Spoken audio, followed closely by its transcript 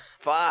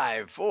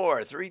5,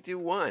 4, 3, 2,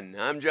 1.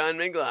 I'm John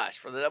Miglash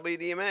for the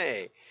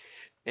WDMA.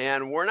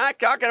 And we're not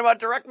talking about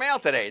direct mail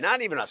today.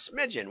 Not even a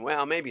smidgen.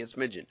 Well, maybe a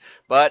smidgen,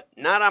 but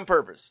not on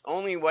purpose.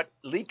 Only what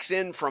leaks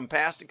in from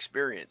past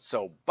experience.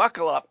 So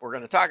buckle up. We're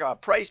going to talk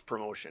about price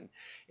promotion.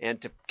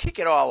 And to kick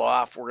it all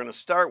off, we're going to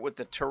start with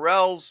the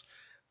Tyrrell's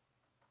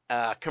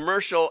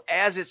commercial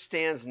as it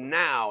stands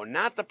now.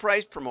 Not the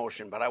price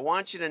promotion, but I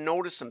want you to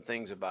notice some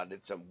things about it.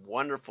 It's a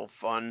wonderful,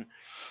 fun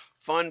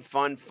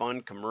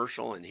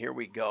commercial. And here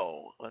we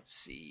go. Let's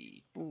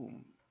see.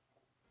 Boom.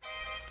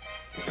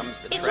 Here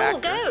comes the tractor.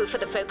 It's all go for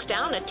the folks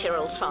down at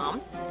Tyrrell's farm.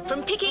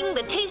 From picking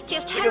the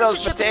tastiest Look at those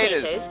Herefordshire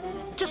potatoes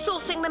to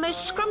sourcing the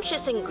most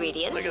scrumptious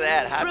ingredients. Look at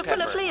that, hot for a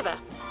fuller pepper. flavour.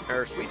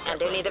 Or sweet pepper.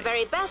 And only the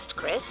very best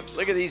crisps.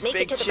 Look at these make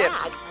big it to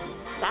chips. The bag.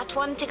 That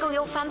one tickle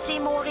your fancy,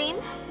 Maureen?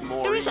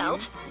 Maureen. The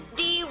result?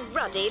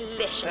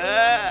 De-ruddy-licious.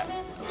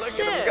 Look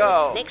So, at them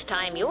go. next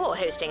time you're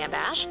hosting a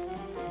bash,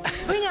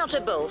 bring out a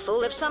bowl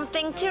full of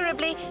something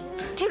terribly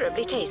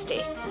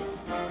tasty.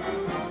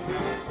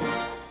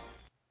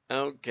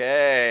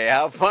 Okay,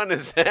 how fun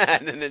is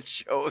that? And it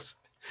shows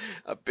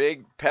a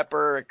big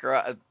pepper,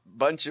 a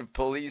bunch of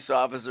police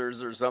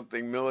officers or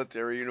something,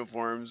 military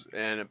uniforms,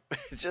 and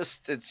it's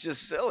just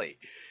silly.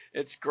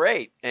 It's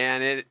great,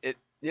 and it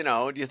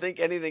do you think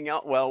anything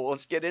else? Well,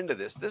 let's get into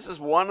this. This is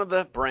one of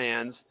the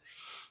brands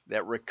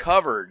that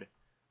recovered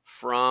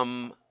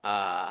from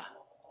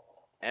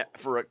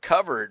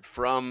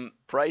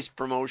price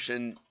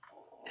promotion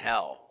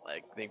hell,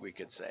 I think we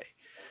could say.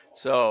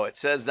 So it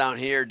says down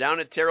here, down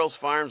at Tyrrell's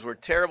Farms, we're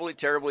terribly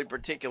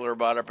particular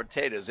about our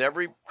potatoes.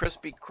 Every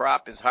crispy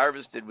crop is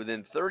harvested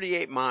within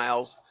 38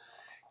 miles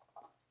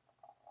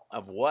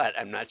of what?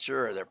 I'm not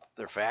sure.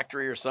 Their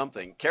factory or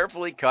something.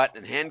 Carefully cut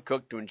and hand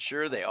cooked to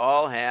ensure they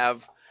all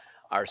have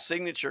our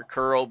signature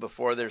curl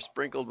before they're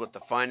sprinkled with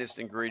the finest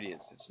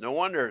ingredients. It's no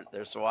wonder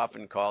they're so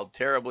often called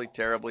terribly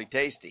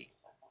tasty.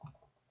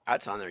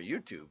 That's on their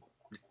YouTube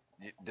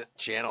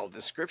channel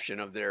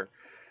description of their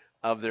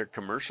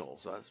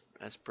commercials.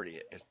 It's pretty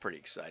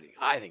exciting.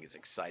 I think it's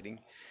exciting.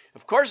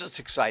 Of course it's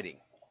exciting.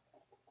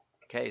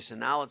 Okay, so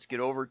now let's get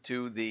over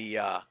to the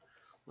I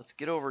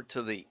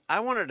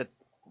wanted to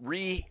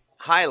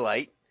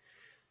re-highlight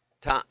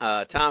Tom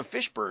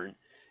Fishburne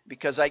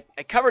because I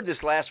covered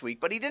this last week,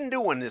 but he didn't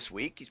do one this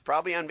week. He's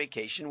probably on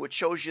vacation, which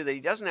shows you that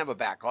he doesn't have a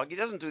backlog. He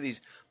doesn't do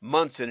these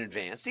months in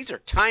advance. These are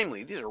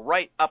timely. These are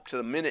right up to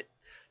the minute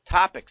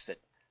topics that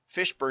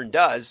Fishburne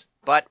does,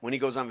 but when he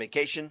goes on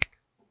vacation,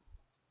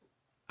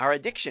 our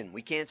addiction,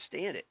 we can't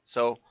stand it.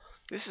 So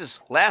this is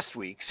last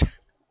week's.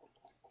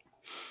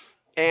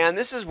 And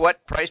this is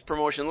what price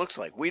promotion looks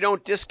like. We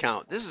don't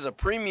discount. This is a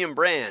premium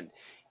brand.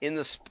 In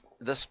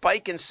the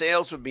spike in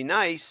sales would be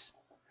nice.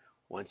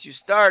 Once you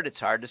start, it's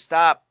hard to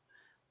stop.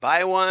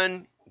 Buy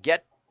one,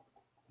 get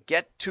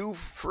two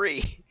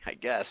free, I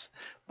guess.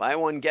 Buy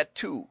one, get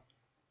two.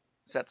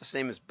 Is that the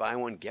same as buy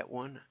one, get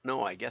one?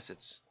 No, I guess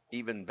it's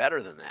even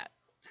better than that.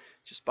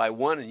 Just buy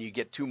one and you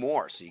get two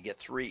more, so you get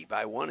three.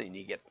 Buy one and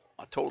you get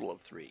a total of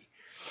three.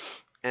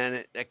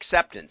 And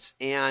acceptance.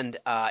 And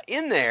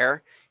in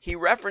there, he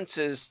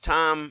references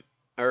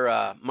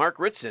Mark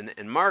Ritson.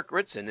 And Mark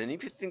Ritson, and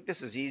if you think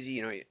this is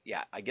easy,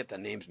 I get the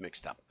names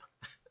mixed up.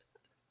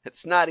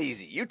 It's not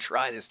easy. You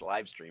try this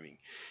live streaming.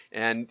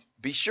 And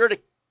be sure to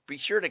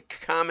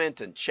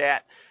comment and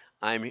chat.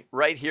 I'm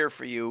right here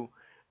for you.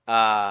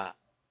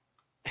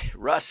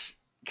 Russ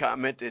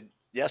commented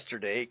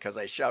yesterday because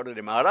I shouted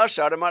him out. I'll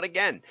shout him out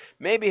again.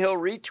 Maybe he'll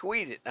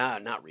retweet it.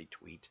 Not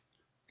retweet.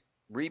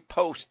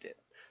 Repost it.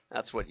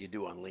 That's what you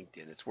do on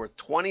LinkedIn. It's worth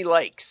 20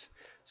 likes.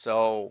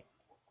 So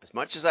as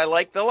much as I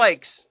like the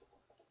likes,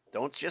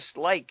 don't just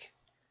like.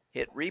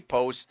 Hit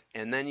repost,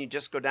 and then you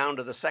just go down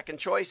to the second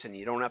choice, and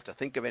you don't have to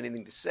think of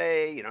anything to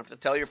say. You don't have to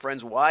tell your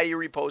friends why you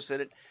reposted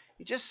it.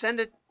 You just send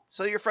it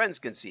so your friends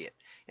can see it.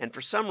 And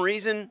for some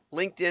reason,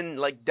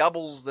 LinkedIn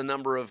doubles the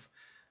number of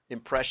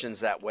impressions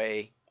that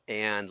way.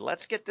 And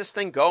let's get this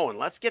thing going.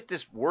 Let's get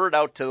this word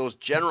out to those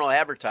general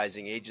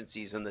advertising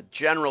agencies and the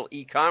general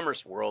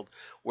e-commerce world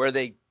where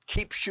they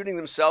keep shooting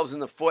themselves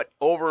in the foot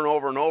over and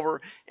over and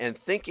over and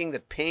thinking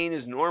that pain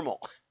is normal.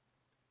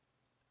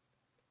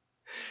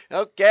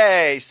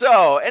 Okay,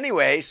 so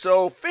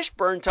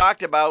Fishburne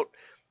talked about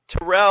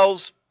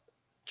Tyrrell's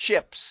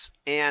chips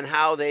and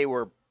how they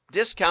were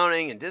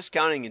discounting.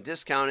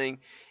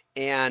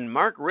 And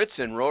Mark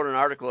Ritson wrote an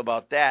article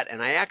about that,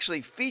 and I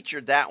actually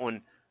featured that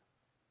one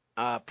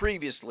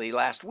previously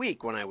last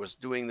week when I was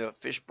doing the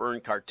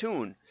Fishburne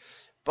cartoon.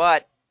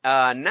 But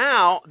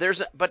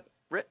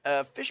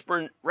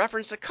Fishburne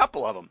referenced a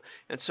couple of them.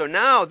 And so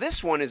now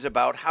this one is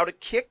about how to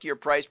kick your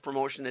price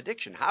promotion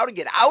addiction, how to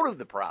get out of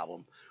the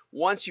problem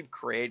once you've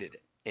created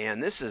it.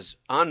 And this is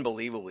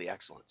unbelievably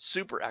excellent,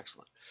 super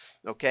excellent.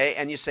 Okay,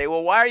 and you say,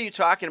 well, why are you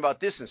talking about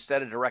this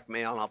instead of direct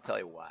mail? And I'll tell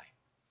you why.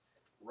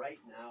 Right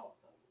now, I'll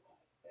tell you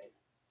why. Okay?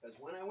 Because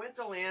when I went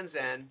to Land's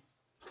End,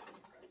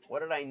 what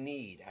did I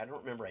need? I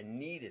don't remember. I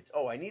needed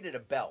a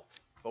belt.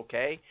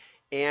 Okay,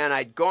 and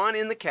I'd gone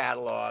in the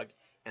catalog,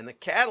 and the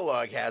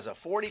catalog has a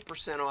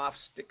 40% off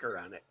sticker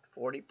on it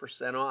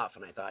 40% off.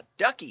 And I thought,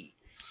 Ducky,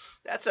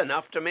 that's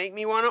enough to make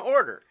me want to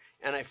order.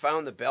 And I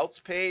found the belts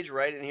page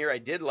right in here. I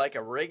did like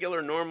a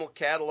regular normal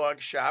catalog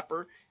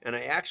shopper, and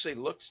I actually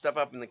looked stuff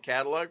up in the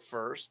catalog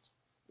first.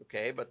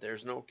 Okay, but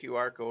there's no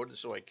QR code,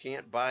 so I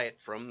can't buy it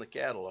from the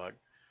catalog.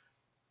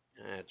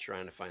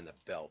 Trying to find the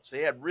belts.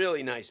 They had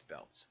really nice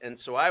belts, and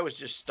so I was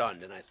just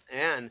stunned.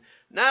 And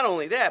not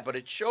only that, but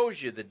it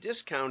shows you the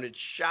discounted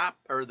shop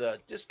or the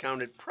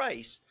discounted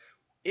price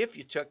if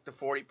you took the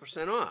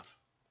 40% off.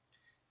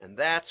 And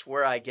that's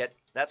where I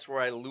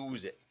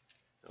lose it.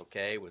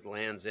 Okay, with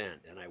Land's End,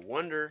 and I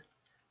wonder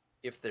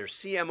if their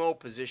CMO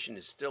position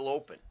is still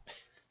open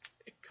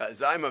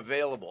because I'm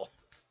available.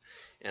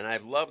 And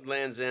I've loved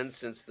Land's End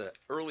since the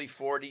early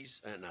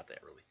 40s, not that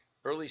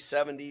early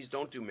 70s.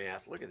 Don't do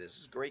math. Look at this.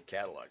 This is a great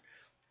catalog.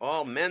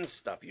 All men's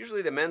stuff.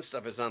 Usually the men's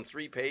stuff is on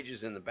 3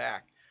 pages in the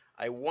back.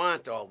 I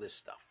want all this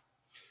stuff.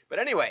 But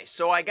anyway,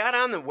 so I got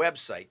on the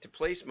website to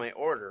place my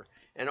order,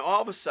 and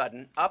all of a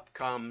sudden, up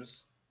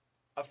comes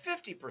a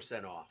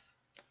 50% off.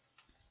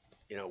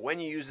 You know, when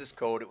you use this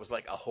code, it was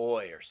like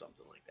ahoy or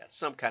something like that,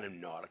 some kind of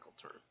nautical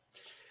term.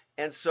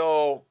 And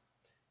so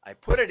I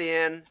put it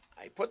in,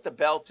 I put the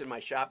belts in my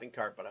shopping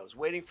cart, but I was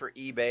waiting for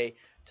eBay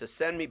to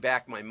send me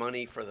back my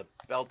money for the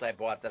belt I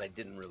bought that I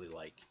didn't really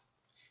like.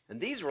 And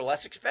these were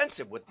less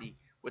expensive with the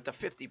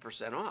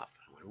 50% off.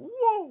 I went,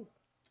 whoa,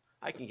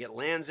 I can get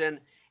Land's End.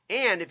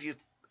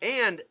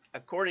 And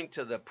according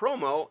to the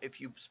promo,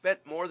 if you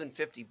spent more than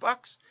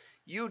 $50,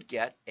 you'd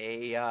get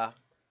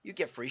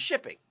free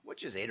shipping,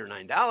 which is $8 or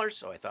 $9.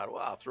 So I thought,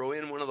 well, I'll throw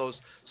in one of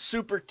those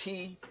Super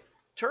T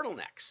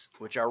turtlenecks,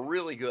 which are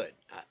really good.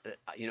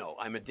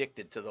 I'm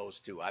addicted to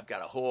those too.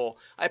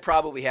 I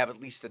probably have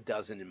at least a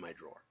dozen in my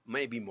drawer,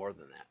 maybe more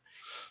than that.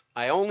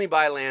 I only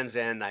buy Land's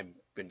End. I've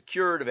been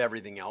cured of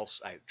everything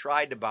else. I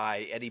tried to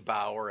buy Eddie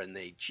Bauer, and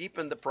they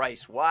cheapened the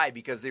price. Why?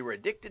 Because they were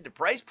addicted to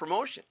price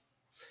promotion.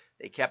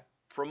 They kept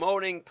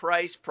promoting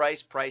price,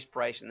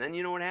 and then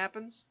you know what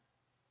happens?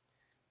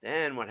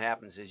 Then what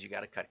happens is you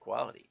got to cut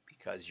quality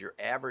because your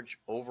average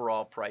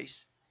overall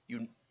price,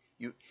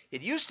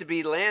 it used to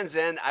be Land's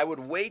End, I would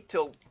wait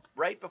till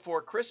right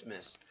before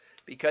Christmas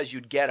because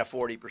you'd get a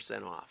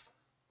 40% off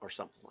or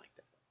something like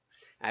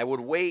that. I would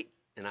wait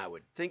and I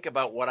would think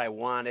about what I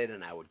wanted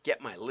and I would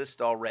get my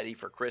list all ready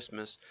for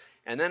Christmas,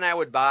 and then I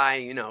would buy,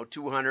 $200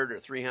 or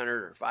 $300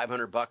 or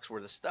 $500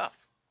 worth of stuff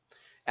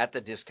at the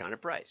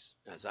discounted price,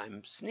 as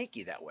I'm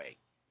sneaky that way.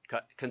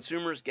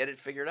 Consumers get it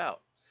figured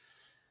out.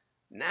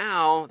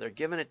 Now they're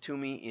giving it to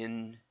me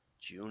in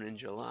June and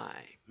July.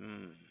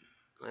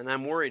 And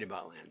I'm worried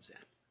about Land's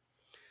End.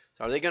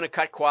 So are they going to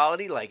cut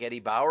quality like Eddie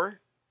Bauer?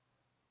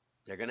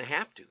 They're going to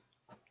have to,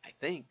 I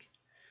think.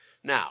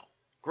 Now,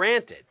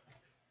 granted,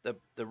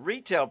 the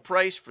retail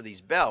price for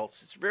these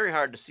belts, it's very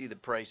hard to see the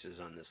prices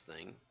on this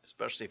thing,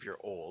 especially if you're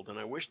old, and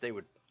I wish they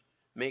would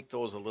make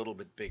those a little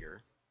bit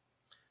bigger.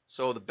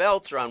 So the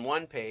belts are on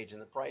one page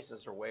and the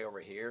prices are way over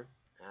here.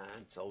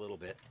 That's a little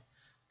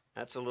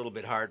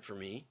bit hard for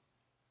me.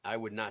 I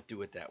would not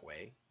do it that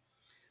way.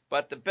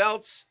 But the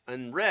belts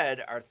in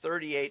red are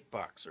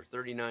 $38 or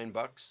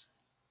 $39.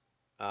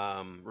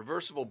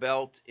 Reversible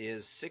belt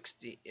is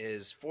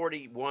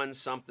 41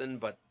 something,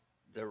 but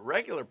the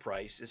regular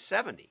price is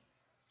 70.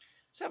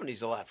 70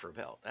 is a lot for a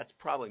belt. That's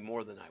probably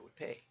more than I would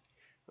pay.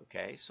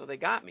 Okay, so they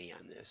got me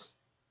on this.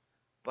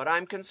 But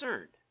I'm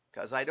concerned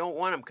because I don't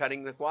want them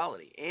cutting the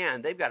quality.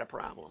 And they've got a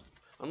problem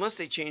unless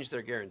they change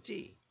their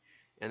guarantee.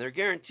 And their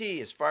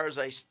guarantee, as far as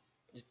I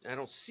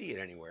don't see it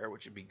anywhere,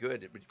 which would be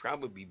good. It would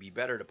probably be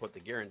better to put the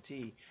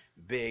guarantee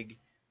big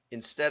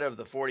instead of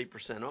the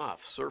 40%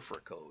 off surfer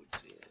code.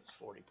 See, it's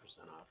 40%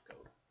 off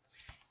code.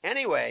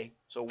 Anyway,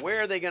 so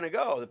where are they going to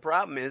go? The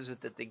problem is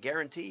that they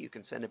guarantee you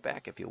can send it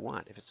back if you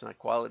want, if it's not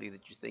quality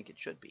that you think it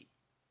should be.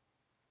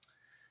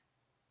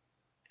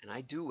 And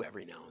I do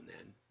every now and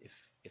then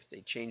if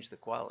they change the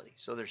quality.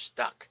 So they're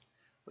stuck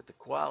with the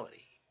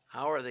quality.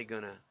 How are they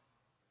going to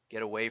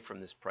get away from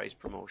this price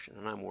promotion?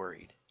 And I'm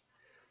worried.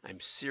 I'm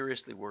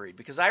seriously worried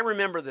because I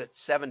remember the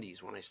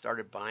 70s when I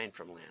started buying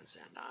from Land's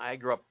End. I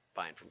grew up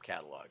buying from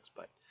catalogs,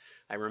 but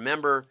I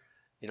remember,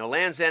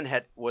 Land's End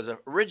was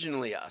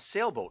originally a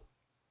sailboat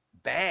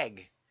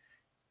bag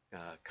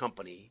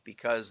company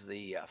because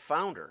the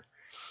founder,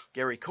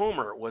 Gary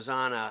Comer, was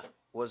on a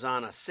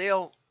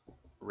sailboat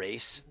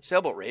race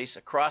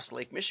across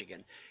Lake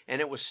Michigan, and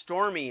it was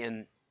stormy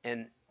and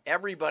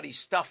everybody's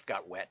stuff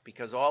got wet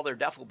because all their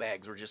duffel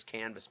bags were just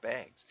canvas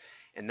bags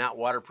and not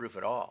waterproof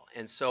at all.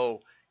 And so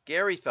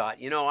Gary thought,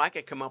 I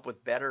could come up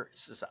with better.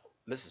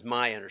 This is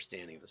my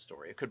understanding of the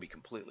story. It could be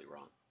completely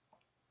wrong.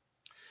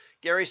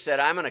 Gary said,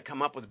 I'm going to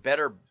come up with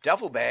better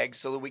duffel bags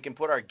so that we can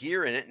put our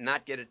gear in it and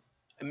not get it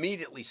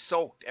immediately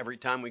soaked every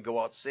time we go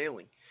out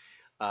sailing,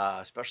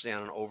 especially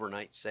on an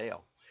overnight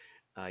sail.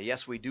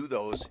 Yes, we do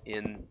those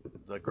in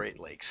the Great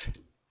Lakes.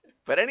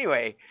 But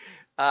anyway,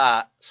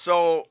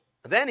 so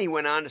then he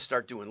went on to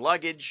start doing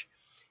luggage.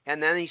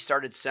 And then he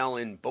started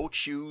selling boat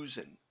shoes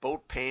and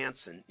boat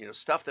pants and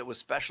stuff that was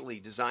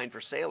specially designed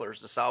for sailors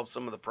to solve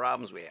some of the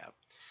problems we have.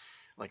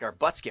 Like our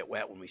butts get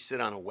wet when we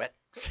sit on a wet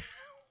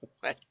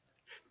wet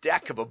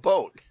deck of a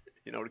boat,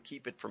 to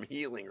keep it from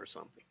healing or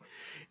something.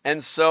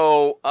 And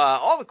so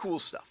all the cool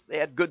stuff. They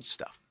had good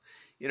stuff,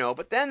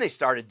 but then they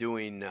started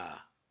doing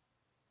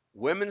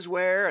women's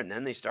wear, and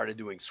then they started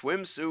doing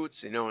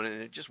swimsuits, and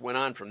it just went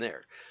on from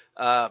there.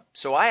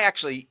 So I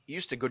actually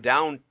used to go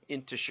down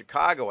into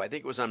Chicago. I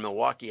think it was on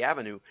Milwaukee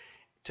Avenue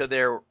to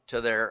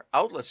their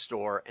outlet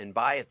store and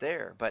buy it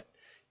there. But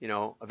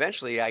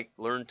eventually I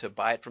learned to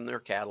buy it from their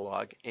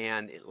catalog.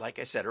 And like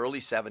I said, early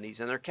 70s,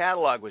 and their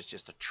catalog was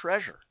just a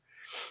treasure.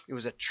 It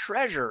was a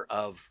treasure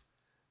of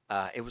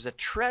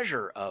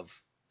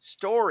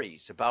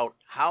stories about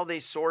how they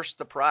sourced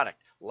the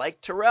product,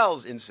 like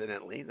Tyrrell's,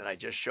 incidentally, that I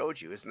just showed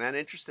you. Isn't that an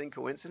interesting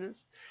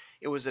coincidence?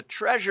 It was a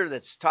treasure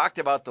that's talked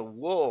about the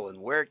wool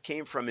and where it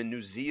came from in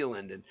New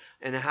Zealand,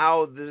 and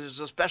how there's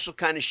a special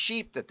kind of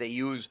sheep that they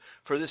use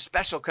for this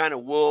special kind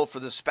of wool, for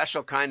this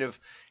special kind of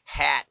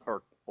hat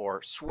or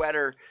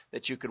sweater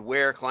that you could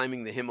wear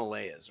climbing the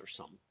Himalayas, or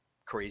some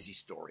crazy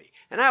story.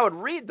 And I would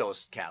read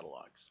those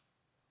catalogs.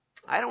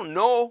 I don't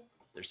know.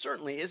 There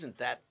certainly isn't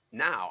that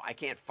now. I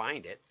can't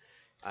find it.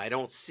 I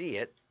don't see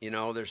it.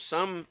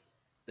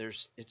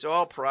 It's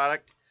all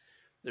product.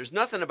 There's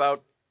nothing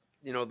about,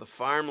 the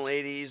farm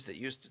ladies that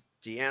used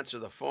to answer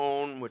the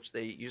phone, which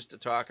they used to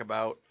talk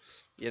about,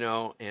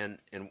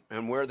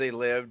 and where they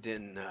lived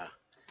in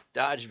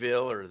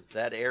Dodgeville or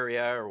that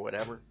area or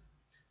whatever.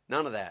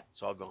 None of that.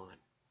 It's all gone.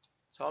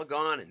 It's all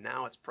gone, and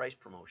now it's price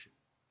promotion.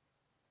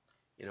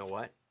 You know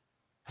what?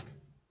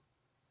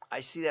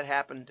 I've seen that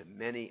happen to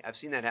many,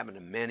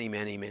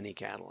 many, many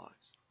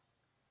catalogs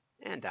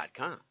and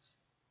 .coms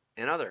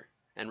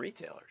and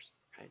retailers,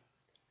 right?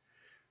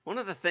 One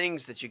of the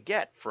things that you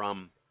get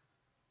from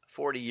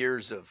 40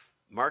 years of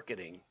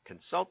marketing,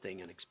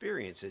 consulting, and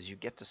experience is you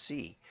get to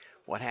see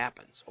what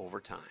happens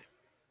over time.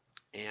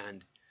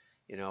 And,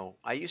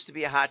 I used to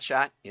be a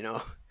hotshot,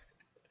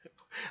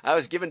 I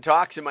was giving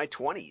talks in my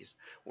 20s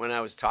when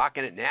I was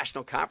talking at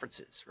national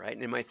conferences, right?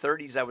 And in my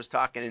 30s, I was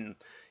talking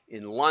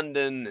in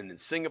London and in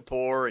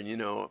Singapore,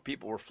 and,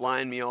 people were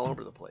flying me all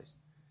over the place.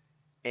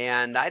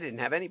 And I didn't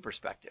have any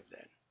perspective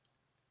then.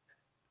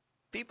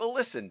 People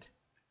listened.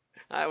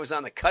 I was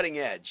on the cutting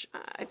edge.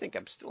 I think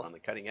I'm still on the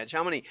cutting edge.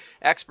 How many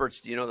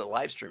experts do you know that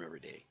live stream every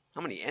day?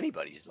 How many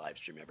anybody's live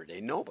stream every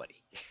day? Nobody.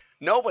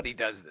 Nobody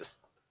does this.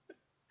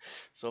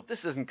 So if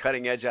this isn't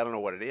cutting edge, I don't know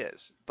what it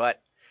is.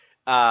 But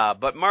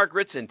Mark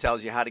Ritson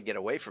tells you how to get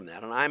away from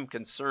that, and I'm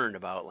concerned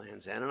about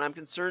Land's End, and I'm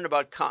concerned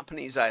about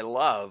companies I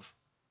love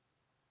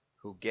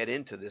who get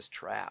into this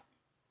trap.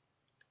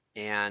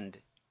 And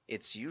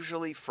it's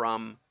usually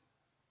from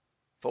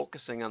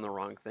focusing on the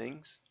wrong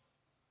things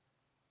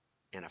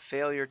and a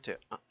failure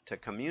to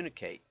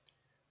communicate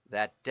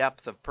that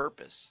depth of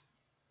purpose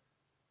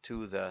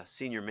to the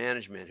senior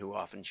management, who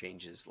often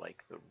changes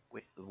like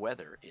the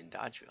weather in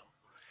Dodgeville.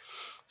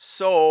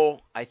 So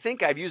I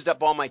think I've used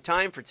up all my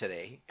time for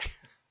today.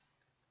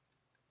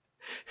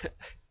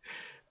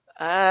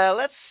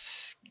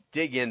 Let's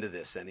dig into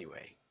this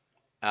anyway.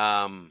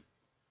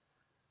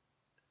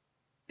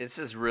 This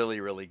is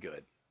really, really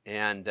good.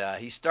 And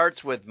he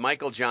starts with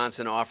Michael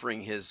Johnson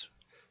offering his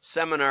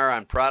seminar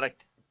on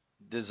product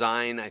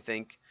design, I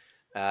think,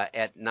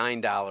 at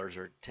 $9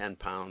 or 10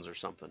 pounds or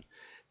something.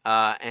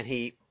 And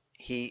he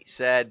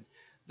said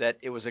that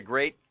it was a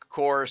great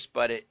course,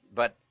 but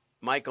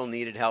Michael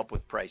needed help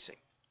with pricing.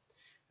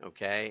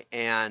 Okay,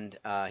 and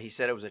he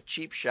said it was a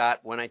cheap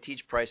shot. When I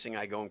teach pricing,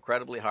 I go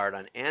incredibly hard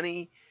on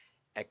any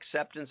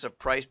acceptance of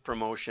price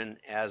promotion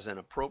as an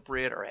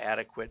appropriate or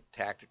adequate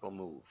tactical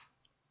move.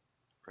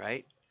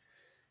 Right?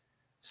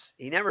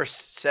 He never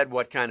said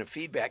what kind of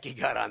feedback he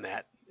got on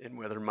that and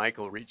whether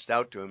Michael reached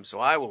out to him, so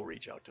I will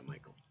reach out to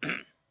Michael.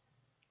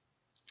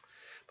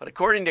 But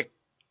according to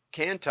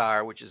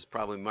Kantar, which is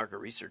probably market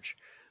research,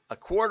 a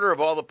quarter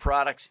of all the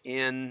products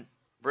in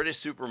British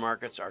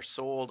supermarkets are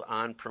sold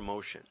on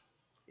promotion.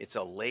 It's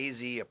a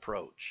lazy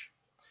approach.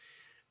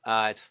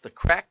 It's the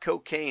crack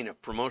cocaine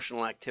of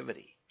promotional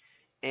activity.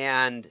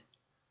 And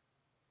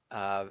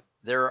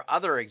there are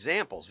other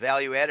examples,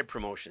 value-added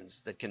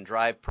promotions that can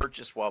drive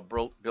purchase while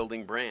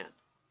building brand.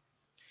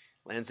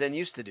 Land's End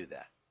used to do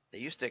that. They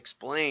used to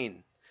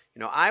explain.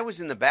 I was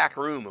in the back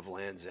room of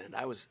Land's End.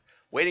 I was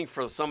waiting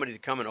for somebody to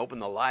come and open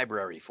the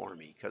library for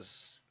me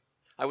because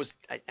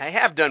I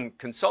have done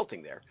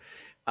consulting there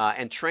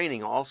and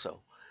training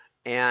also.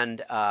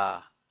 And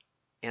I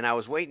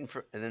was waiting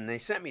and then they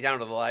sent me down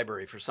to the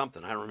library for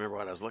something. I don't remember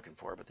what I was looking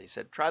for, but they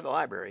said, try the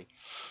library.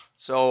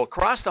 So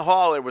across the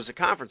hall, there was a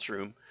conference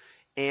room.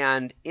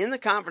 And in the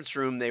conference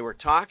room, they were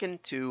talking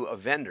to a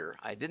vendor.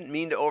 I didn't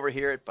mean to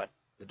overhear it, but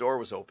the door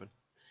was open.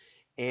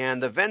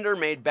 And the vendor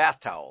made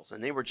bath towels,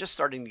 and they were just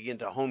starting to get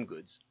into home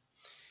goods.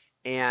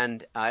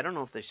 And I don't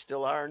know if they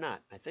still are or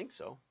not. I think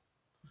so.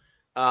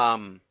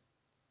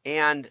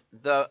 And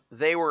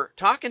they were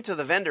talking to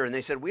the vendor, and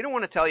they said, we don't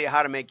want to tell you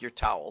how to make your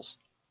towels.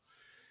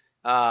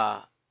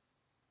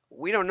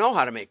 We don't know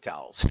how to make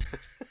towels.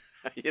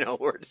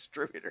 We're a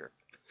distributor.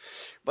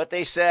 But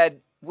they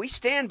said, we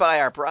stand by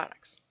our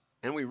products.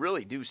 And we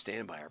really do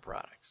stand by our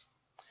products.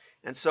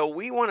 And so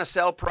we want to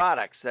sell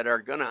products that are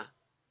going to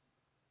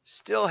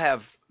still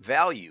have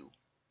value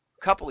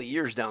a couple of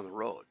years down the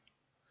road.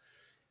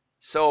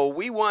 So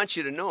we want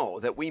you to know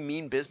that we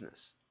mean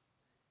business.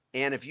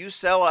 And if you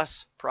sell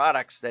us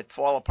products that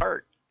fall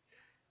apart,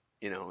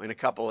 in a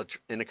couple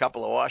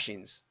of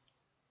washings,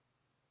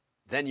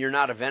 then you're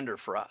not a vendor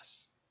for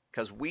us,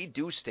 because we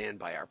do stand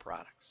by our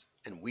products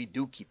and we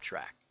do keep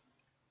track.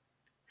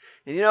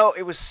 And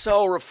it was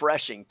so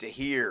refreshing to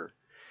hear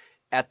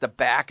at the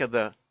back of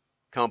the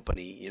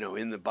company,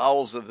 in the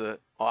bowels of the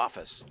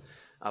office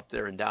up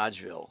there in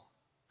Dodgeville,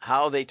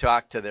 how they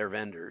talked to their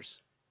vendors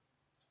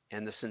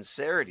and the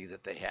sincerity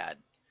that they had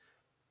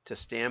to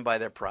stand by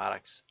their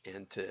products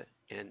and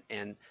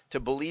to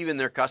believe in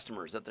their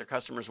customers, that their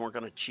customers weren't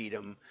going to cheat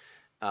them,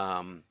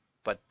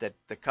 but that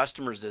the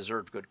customers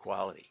deserved good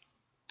quality.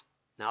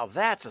 Now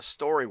that's a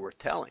story worth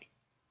telling.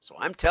 So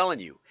I'm telling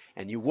you,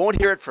 and you won't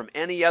hear it from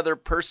any other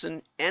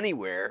person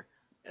anywhere,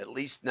 at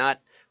least not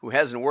who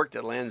hasn't worked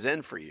at Land's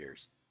End for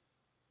years.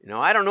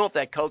 I don't know if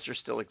that culture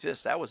still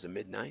exists. That was the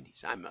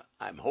mid-90s.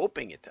 I'm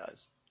hoping it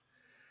does.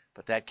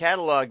 But that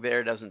catalog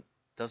there doesn't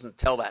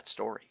tell that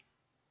story.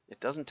 It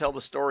doesn't tell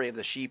the story of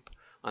the sheep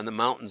on the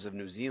mountains of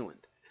New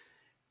Zealand,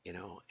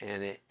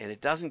 and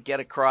it doesn't get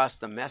across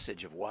the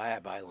message of why I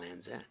buy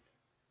Land's End.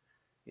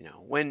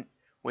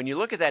 When you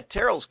look at that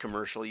Tyrrell's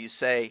commercial, you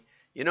say,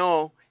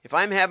 if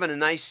I'm having a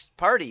nice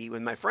party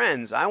with my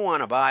friends, I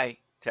want to buy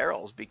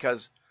Tyrrell's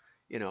because,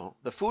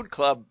 the food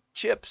club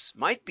chips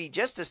might be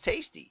just as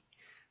tasty,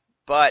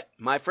 but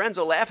my friends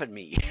will laugh at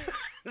me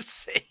and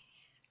say,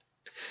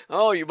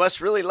 oh, you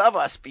must really love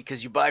us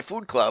because you buy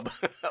Food Club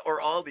or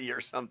Aldi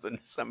or something,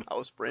 some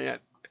house brand.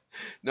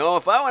 No,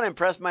 if I want to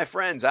impress my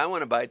friends, I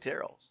want to buy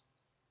Tyrrell's.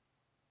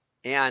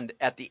 And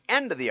at the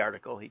end of the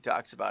article, he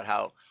talks about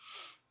how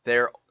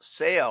their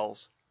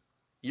sales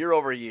year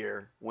over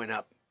year went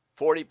up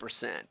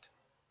 40%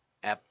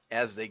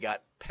 as they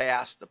got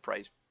past the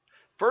price.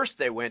 First,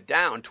 they went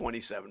down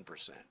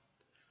 27%.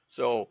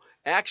 So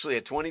actually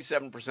a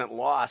 27%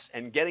 loss,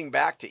 and getting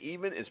back to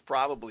even is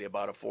probably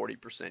about a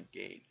 40%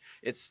 gain.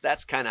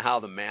 That's kind of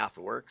how the math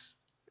works.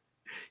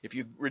 If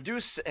you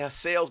reduce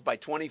sales by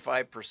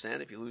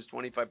 25%, if you lose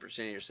 25%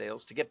 of your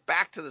sales, to get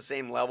back to the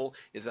same level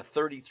is a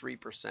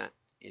 33%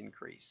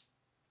 increase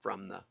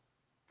from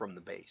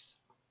the base.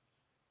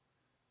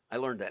 I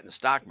learned that in the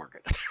stock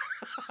market.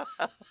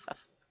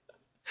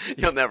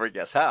 You'll never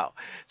guess how.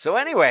 So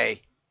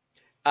anyway,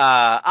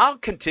 I'll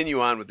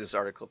continue on with this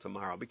article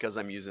tomorrow because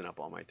I'm using up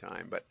all my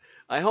time. But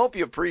I hope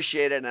you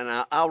appreciate it,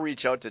 and I'll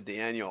reach out to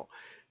Daniel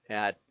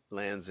at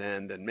Land's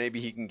End, and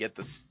maybe he can get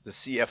the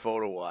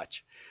CFO to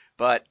watch.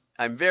 But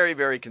I'm very,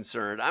 very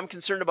concerned. I'm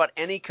concerned about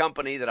any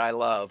company that I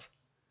love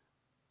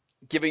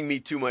giving me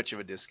too much of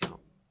a discount.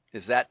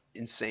 Is that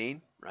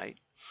insane?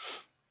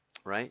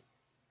 Right?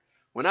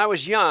 When I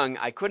was young,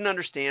 I couldn't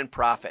understand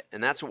profit,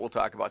 and that's what we'll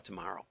talk about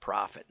tomorrow,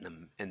 profit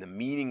and the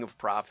meaning of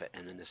profit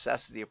and the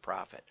necessity of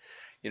profit.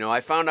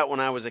 I found out when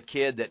I was a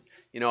kid that,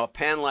 a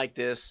pen like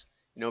this,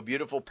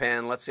 beautiful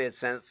pen, let's say it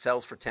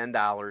sells for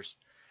 $10,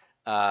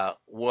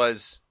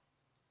 was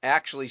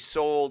actually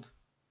sold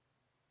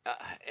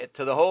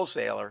to the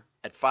wholesaler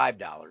at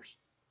 $5,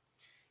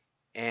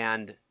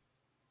 and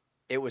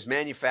it was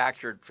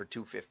manufactured for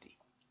 $2.50.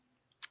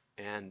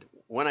 And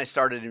when I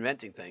started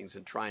inventing things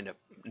and trying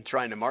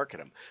to market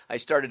them, I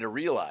started to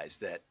realize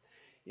that,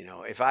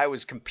 if I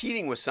was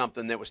competing with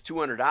something that was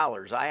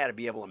 $200, I had to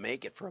be able to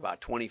make it for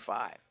about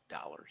 $25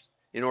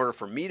 in order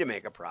for me to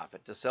make a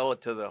profit, to sell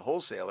it to the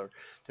wholesaler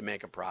to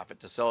make a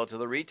profit, to sell it to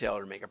the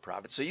retailer to make a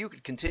profit, so you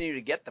could continue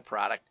to get the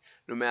product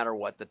no matter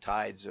what the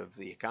tides of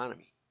the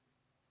economy.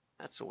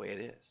 That's the way it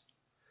is.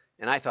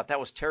 And I thought that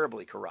was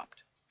terribly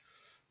corrupt,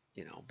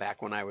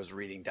 back when I was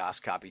reading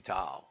Das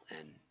Kapital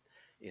and,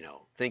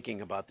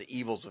 thinking about the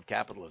evils of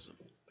capitalism.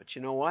 But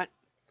you know what?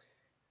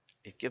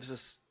 It gives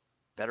us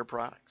better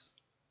products,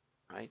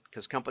 right?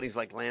 Because companies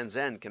like Land's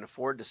End can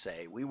afford to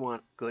say, we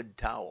want good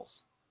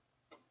towels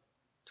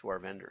to our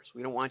vendors.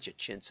 We don't want you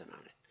chinsing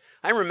on it.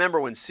 I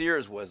remember when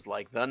Sears was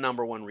like the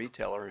number one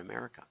retailer in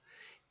America.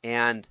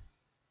 And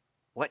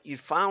what you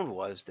found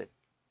was that,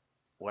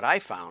 what I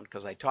found,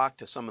 because I talked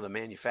to some of the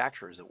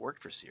manufacturers that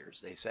worked for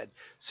Sears, they said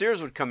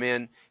Sears would come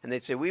in and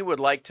they'd say, we would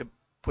like to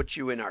put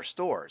you in our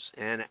stores.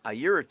 And a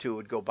year or two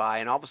would go by,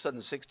 and all of a sudden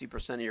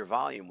 60% of your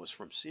volume was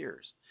from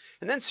Sears.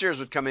 And then Sears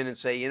would come in and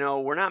say,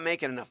 we're not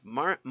making enough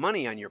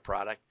money on your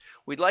product.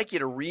 We'd like you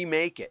to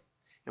remake it,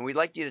 and we'd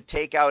like you to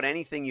take out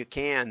anything you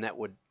can that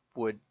would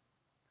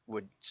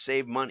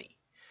save money.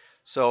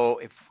 So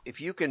if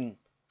you can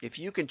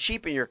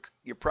cheapen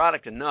your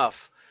product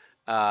enough,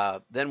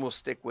 then we'll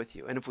stick with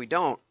you. And if we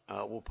don't,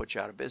 we'll put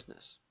you out of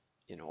business.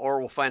 Or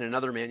we'll find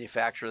another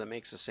manufacturer that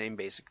makes the same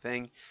basic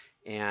thing,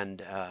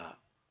 and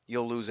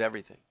you'll lose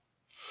everything.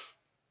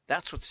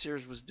 That's what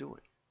Sears was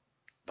doing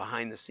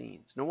behind the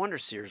scenes. No wonder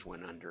Sears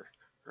went under,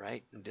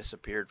 right? And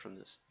disappeared from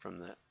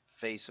the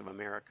face of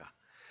America.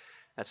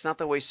 That's not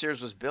the way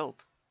Sears was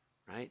built,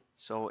 right?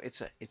 So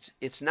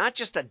it's not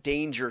just a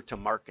danger to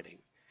marketing.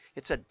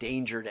 It's a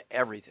danger to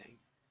everything.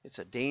 It's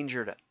a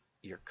danger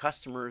your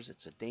customers.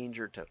 It's a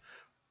danger to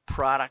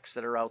products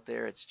that are out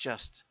there. It's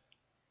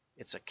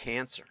a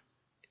cancer.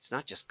 It's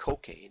not just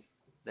cocaine.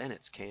 Then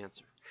it's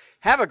cancer.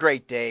 Have a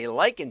great day.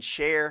 Like and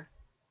share.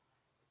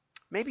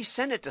 Maybe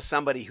send it to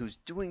somebody who's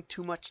doing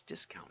too much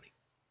discounting.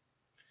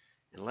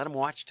 And let them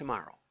watch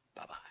tomorrow.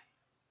 Bye-bye.